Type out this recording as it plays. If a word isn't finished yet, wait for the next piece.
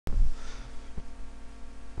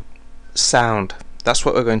sound. That's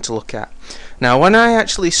what we're going to look at. Now when I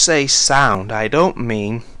actually say sound, I don't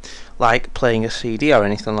mean like playing a CD or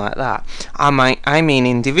anything like that. I mean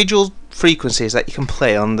individual frequencies that you can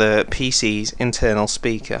play on the PC's internal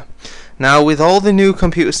speaker. Now with all the new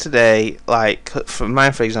computers today, like for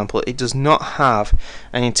mine for example, it does not have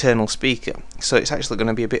an internal speaker, so it's actually going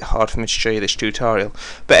to be a bit hard for me to show you this tutorial.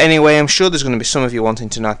 But anyway, I'm sure there's going to be some of you wanting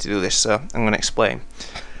to know how to do this, so I'm going to explain.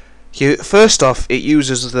 First off, it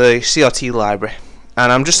uses the CRT library,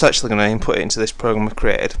 and I'm just actually going to input it into this program I've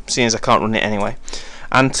created, seeing as I can't run it anyway.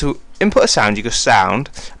 And to input a sound, you go sound,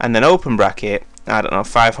 and then open bracket, I don't know,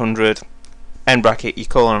 500, end bracket, you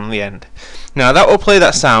colon on the end. Now that will play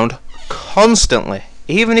that sound constantly,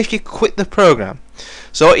 even if you quit the program.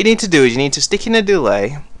 So what you need to do is you need to stick in a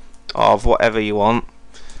delay of whatever you want,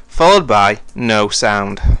 followed by no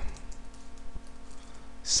sound.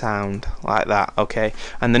 Sound like that, okay?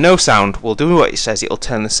 And the no sound will do what it says, it'll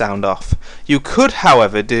turn the sound off. You could,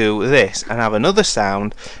 however, do this and have another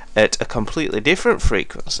sound at a completely different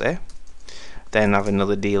frequency, then have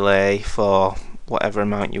another delay for whatever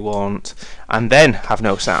amount you want, and then have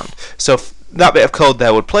no sound. So that bit of code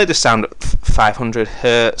there would play the sound at 500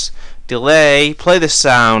 Hertz, delay, play the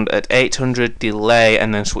sound at 800, delay,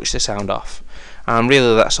 and then switch the sound off. And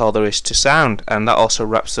really that's all there is to sound, and that also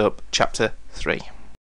wraps up chapter 3.